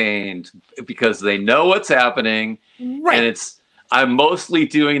entertained because they know what's happening. Right. And I'm mostly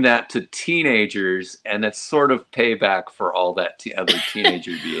doing that to teenagers, and it's sort of payback for all that other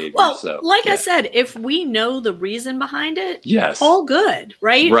teenager behavior. Well, I said, if we know the reason behind it, yes, all good,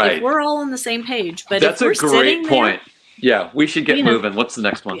 right? If we're all on the same page. But that's if we're a great point. Yeah, we should get moving. Know, what's the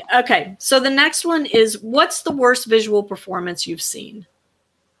next one? Okay, so the next one is, what's the worst visual performance you've seen?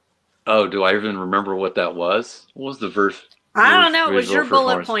 Oh, do I even remember what that was? What was the verse? I don't know. It was your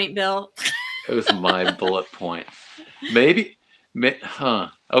bullet point, Bill. It was my bullet point. Maybe. We're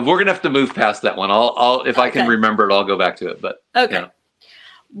gonna have to move past that one. I'll if I can remember it, I'll go back to it. But okay,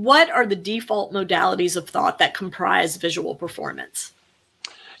 what are the default modalities of thought that comprise visual performance?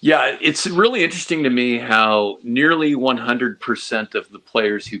 Yeah, it's really interesting to me how nearly 100% of the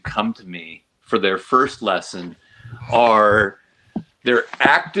players who come to me for their first lesson they're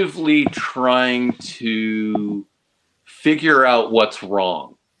actively trying to figure out what's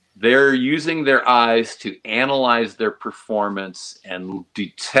wrong. They're using their eyes to analyze their performance and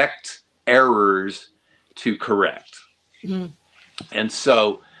detect errors to correct. Mm-hmm. And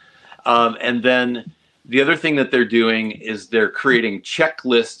so, and then the other thing that they're doing is they're creating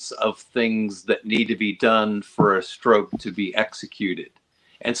checklists of things that need to be done for a stroke to be executed.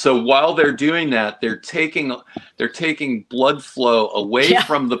 And so while they're doing that, they're taking blood flow away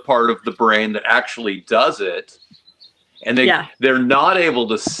from the part of the brain that actually does it. And they're not able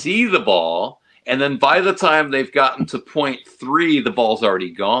to see the ball. And then by the time they've gotten to point 3, the ball's already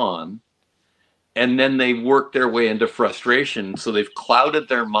gone. And then they work their way into frustration. So they've clouded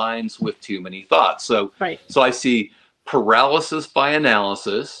their minds with too many thoughts. So I see paralysis by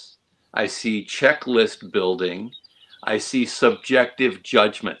analysis. I see checklist building. I see subjective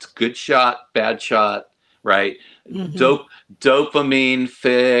judgments. Good shot, bad shot, right? Mm-hmm. Dopamine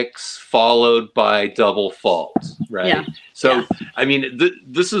fix followed by double fault, right? Yeah. So, I mean,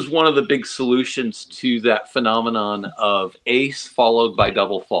 this is one of the big solutions to that phenomenon of ace followed by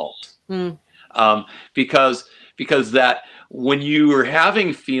double fault. Mm. Because that when you are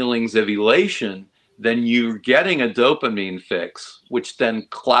having feelings of elation, then you're getting a dopamine fix, which then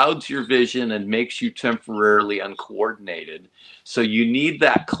clouds your vision and makes you temporarily uncoordinated. So you need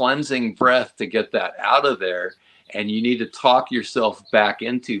that cleansing breath to get that out of there. and you need to talk yourself back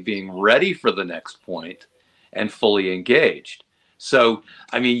into being ready for the next point and fully engaged. So,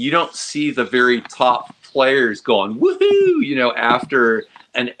 I mean, you don't see the very top players going, woohoo, you know, after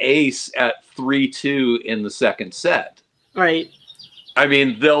an ace at 3-2 in the second set. Right. I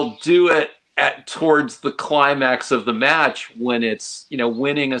mean, they'll do it towards the climax of the match when it's, you know,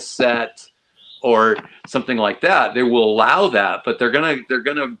 winning a set or something like that. They will allow that, but they're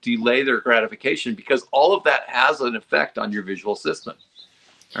gonna delay their gratification because all of that has an effect on your visual system.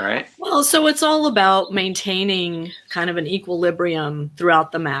 All right. Well, so it's all about maintaining kind of an equilibrium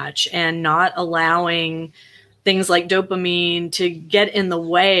throughout the match and not allowing things like dopamine to get in the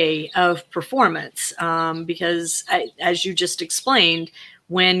way of performance. Because as you just explained,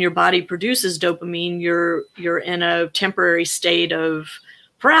 when your body produces dopamine, you're in a temporary state of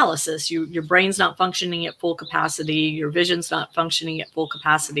paralysis. Your brain's not functioning at full capacity. Your vision's not functioning at full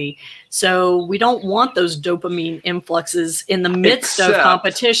capacity. So we don't want those dopamine influxes in the midst of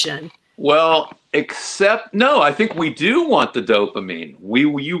competition. Well, no, I think we do want the dopamine.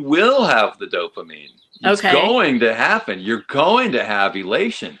 You will have the dopamine. It's going to happen. You're going to have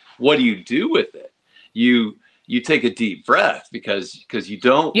elation. What do you do with it? You take a deep breath because you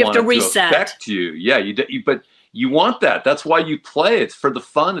don't want it to affect you. Yeah, but you want that. That's why you play. It's for the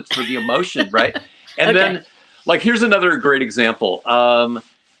fun. It's for the emotion, right? And then, like, here's another great example.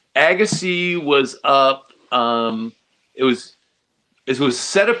 Agassi was up. It was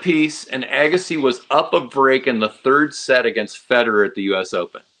set apiece, and Agassi was up a break in the third set against Federer at the U.S.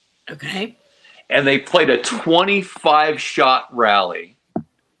 Open. Okay. And they played a 25-shot rally,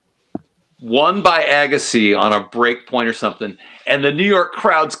 won by Agassi on a break point or something, and the New York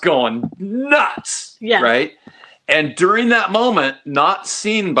crowd's going nuts, right? And during that moment, not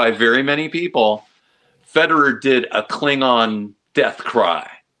seen by very many people, Federer did a Klingon death cry.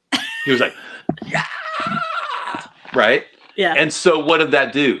 He was like, yeah, right? Yeah. And so what did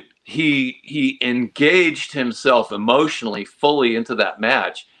that do? He engaged himself emotionally fully into that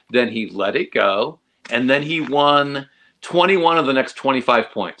match. Then he let it go, and then he won 21 of the next 25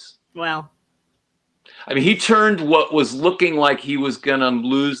 points. Wow. I mean, he turned what was looking like he was going to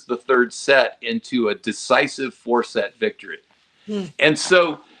lose the third set into a decisive 4-set victory. And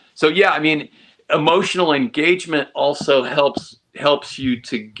so yeah, I mean, emotional engagement also helps you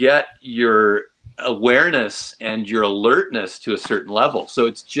to get your awareness and your alertness to a certain level. So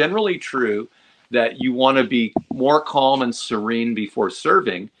it's generally true that you want to be more calm and serene before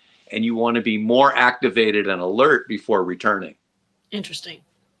serving, and you want to be more activated and alert before returning. Interesting.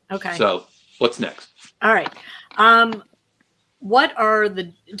 Okay. So what's next? All right.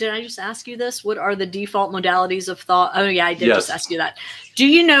 Did I just ask you this? What are the default modalities of thought? Oh yeah, I did just ask you that. Do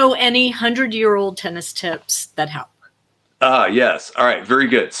you know any 100-year-old tennis tips that help? Yes. All right. Very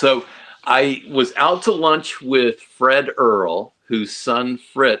good. So I was out to lunch with Fred Earl, whose son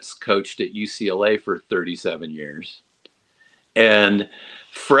Fritz coached at UCLA for 37 years. And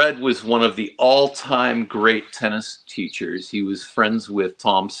Fred was one of the all-time great tennis teachers. He was friends with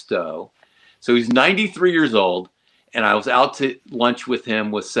Tom Stowe. So he's 93 years old, and I was out to lunch with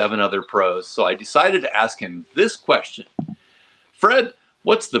him with 7 other pros. So I decided to ask him this question. Fred,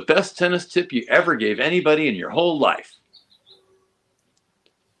 what's the best tennis tip you ever gave anybody in your whole life?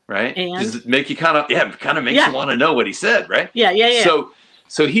 Right? And? Does it make you kind of makes you want to know what he said, right? Yeah.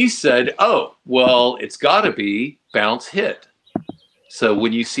 So he said, oh, well, it's got to be bounce hit. So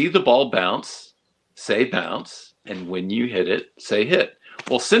when you see the ball bounce, say bounce. And when you hit it, say hit.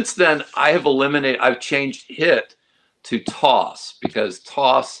 Well, since then, I've changed hit to toss, because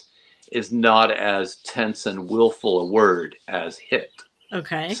toss is not as tense and willful a word as hit.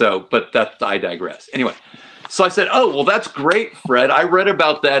 Okay. So, but I digress. Anyway, so I said, oh, well, that's great, Fred. I read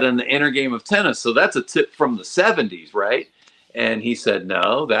about that in the Inner Game of Tennis. So that's a tip from the 70s, right? And he said,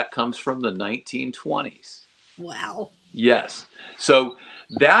 no, that comes from the 1920s. Wow. Yes. So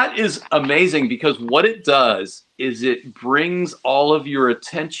that is amazing, because what it does is it brings all of your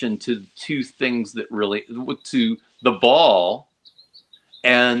attention to 2 things that really, to the ball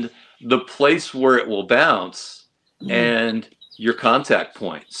and the place where it will bounce and your contact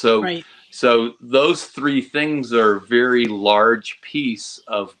point. So, so those 3 things are a very large piece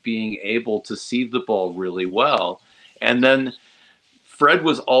of being able to see the ball really well. And then Fred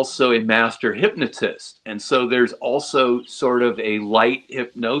was also a master hypnotist. And so there's also sort of a light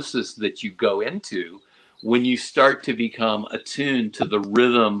hypnosis that you go into when you start to become attuned to the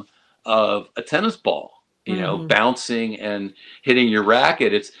rhythm of a tennis ball, you know, bouncing and hitting your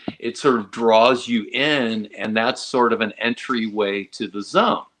racket. It sort of draws you in, and that's sort of an entryway to the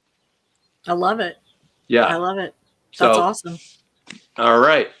zone. I love it. Yeah. I love it. That's awesome. All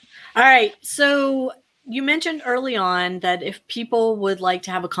right. All right. So you mentioned early on that if people would like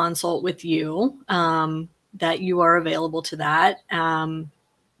to have a consult with you, that you are available to that.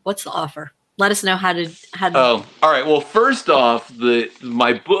 What's the offer? Let us know how to. Oh, all right. Well, first off,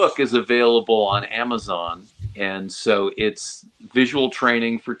 my book is available on Amazon, and so it's visual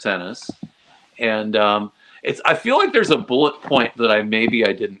training for tennis, and I feel like there's a bullet point that I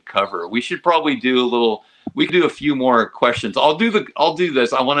didn't cover. We should probably do a little. We could do a few more questions. I'll do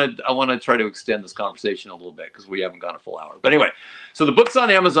this. I want to try to extend this conversation a little bit because we haven't gone a full hour. But anyway, so the book's on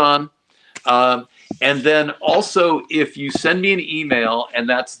Amazon. And then also, if you send me an email, and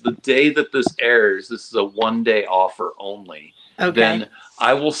that's the day that this airs, this is a 1-day offer only, then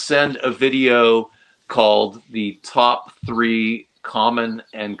I will send a video called the top 3 common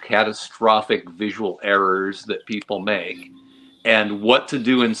and catastrophic visual errors that people make and what to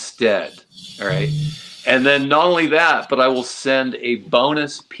do instead. All right. And then not only that, but I will send a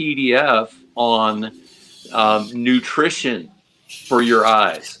bonus PDF on nutrition for your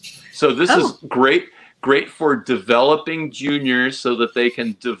eyes. So this is great for developing juniors so that they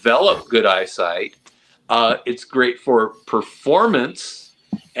can develop good eyesight. It's great for performance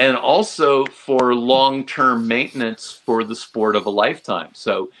and also for long-term maintenance for the sport of a lifetime.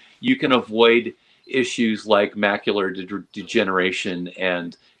 So you can avoid issues like macular degeneration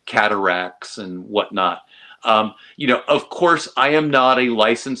and cataracts and whatnot. Of course, I am not a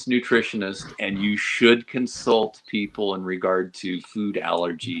licensed nutritionist, and you should consult people in regard to food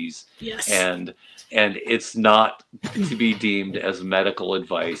allergies. Yes. And it's not to be deemed as medical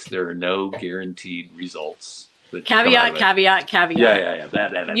advice. There are no guaranteed results. Caveat.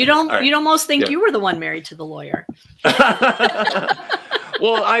 Yeah. You'd almost think you were the one married to the lawyer.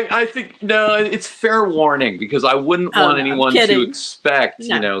 Well, I think, no, it's fair warning because I wouldn't want anyone to expect,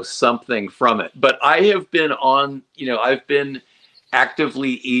 something from it. But I have been I've been actively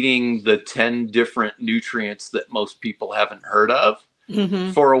eating the 10 different nutrients that most people haven't heard of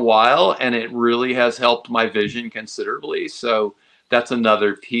for a while. And it really has helped my vision considerably. So that's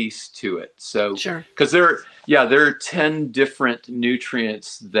another piece to it. So, because there are 10 different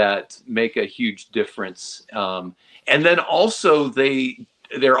nutrients that make a huge difference. And then also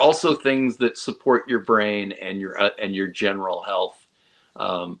there are also things that support your brain and your general health,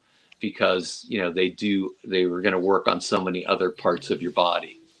 because they were going to work on so many other parts of your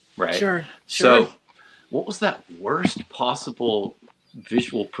body, right? Sure. So, what was that worst possible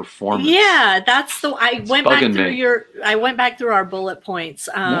visual performance? Yeah, I went back through our bullet points.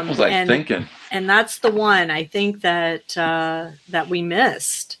 What was I thinking? And that's the one I think that we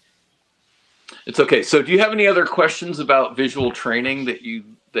missed. It's okay. So do you have any other questions about visual training that you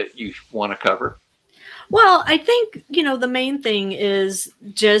want to cover? Well, I think, the main thing is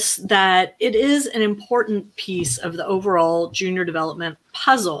just that it is an important piece of the overall junior development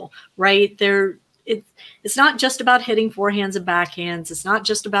puzzle, right? It's not just about hitting forehands and backhands. It's not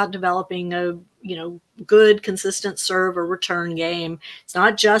just about developing a, good, consistent serve or return game. It's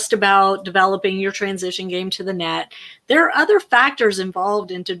not just about developing your transition game to the net. There are other factors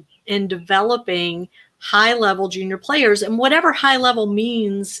involved in developing high-level junior players, and whatever high-level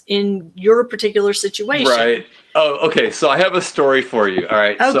means in your particular situation. Right. Oh, okay. So I have a story for you. All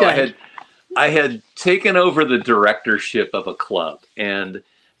right. Oh, so good. I had taken over the directorship of a club, and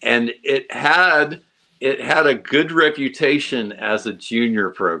it had a good reputation as a junior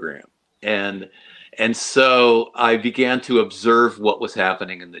program, and so I began to observe what was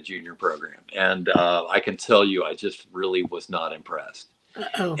happening in the junior program, and I can tell you, I just really was not impressed.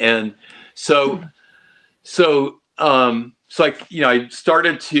 Uh-oh. And so I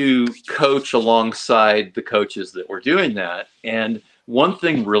started to coach alongside the coaches that were doing that. And one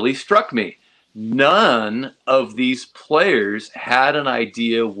thing really struck me. None of these players had an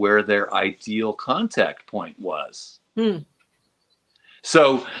idea where their ideal contact point was.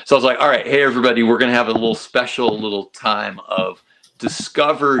 So I was like, all right, hey, everybody, we're going to have a little time of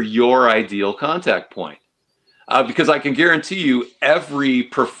discover your ideal contact point. Because I can guarantee you every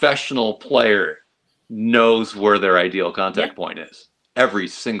professional player knows where their ideal contact point is. Every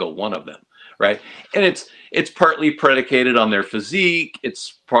single one of them, right? And it's partly predicated on their physique.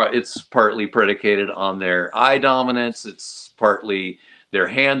 It's partly predicated on their eye dominance. It's partly their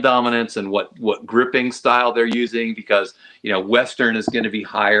hand dominance and what gripping style they're using, because Western is going to be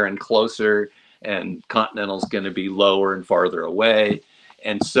higher and closer, and Continental is going to be lower and farther away.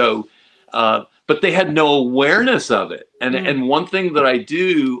 And so but they had no awareness of it. And one thing that I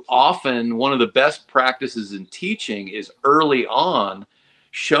do often, one of the best practices in teaching is early on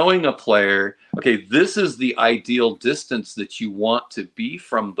showing a player, okay, this is the ideal distance that you want to be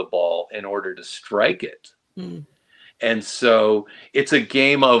from the ball in order to strike it. And so it's a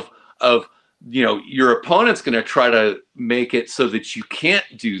game of your opponent's going to try to make it so that you can't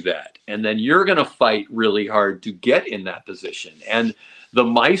do that. And then you're going to fight really hard to get in that position. And the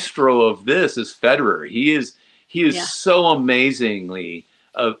maestro of this is Federer. He is so amazingly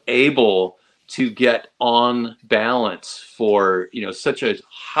able to get on balance for, such a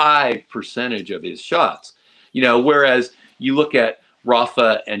high percentage of his shots. Whereas you look at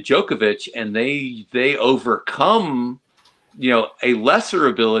Rafa and Djokovic, and they overcome, a lesser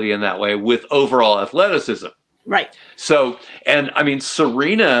ability in that way with overall athleticism. Right. So, and I mean,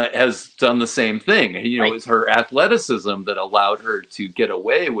 Serena has done the same thing. It's her athleticism that allowed her to get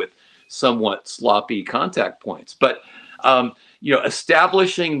away with somewhat sloppy contact points. But,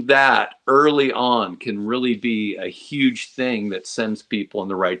 establishing that early on can really be a huge thing that sends people in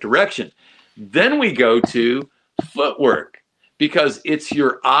the right direction. Then we go to footwork, because it's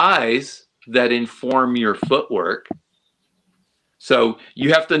your eyes that inform your footwork. So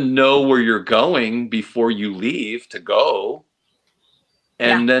you have to know where you're going before you leave to go.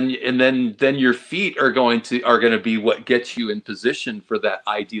 And then your feet are going to be what gets you in position for that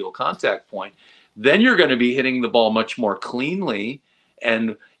ideal contact point. Then you're going to be hitting the ball much more cleanly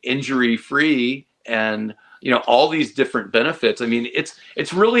and injury free, and all these different benefits. I mean,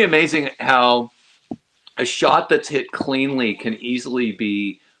 it's really amazing how a shot that's hit cleanly can easily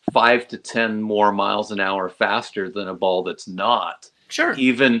be 5 to 10 more miles an hour faster than a ball that's not. Sure.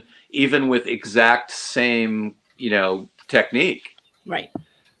 Even with exact same, technique. Right.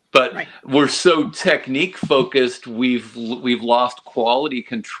 But we're so technique focused, we've lost quality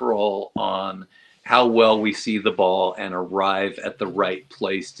control on how well we see the ball and arrive at the right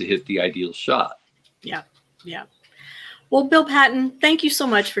place to hit the ideal shot. Yeah. Yeah. Well, Bill Patton, thank you so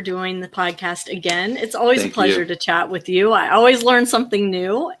much for doing the podcast again. It's always a pleasure to chat with you. I always learn something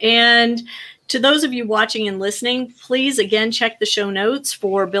new. And to those of you watching and listening, please, again, check the show notes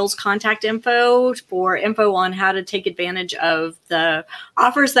for Bill's contact info, for info on how to take advantage of the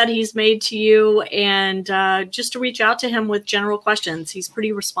offers that he's made to you, and just to reach out to him with general questions. He's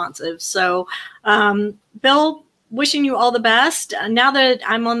pretty responsive. So, Bill, wishing you all the best. Now that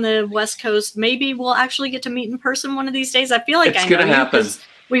I'm on the West Coast, maybe we'll actually get to meet in person one of these days. I feel like it's going to happen.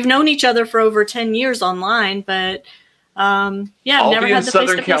 We've known each other for over 10 years online, but I've I'll never be had in the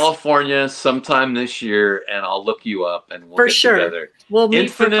Southern face-to-face. California sometime this year, and I'll look you up and we'll get together. We'll meet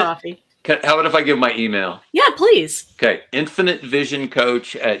for coffee. How about if I give my email? Yeah, please. Okay,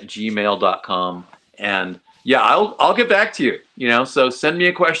 infinitevisioncoach@gmail.com, and I'll get back to you. So send me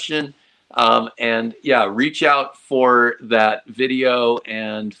a question. And reach out for that video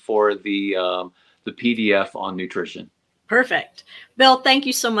and for the PDF on nutrition. Perfect. Bill, thank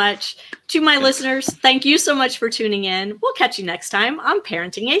you so much. To my listeners, thank you so much for tuning in. We'll catch you next time on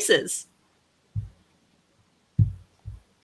Parenting Aces.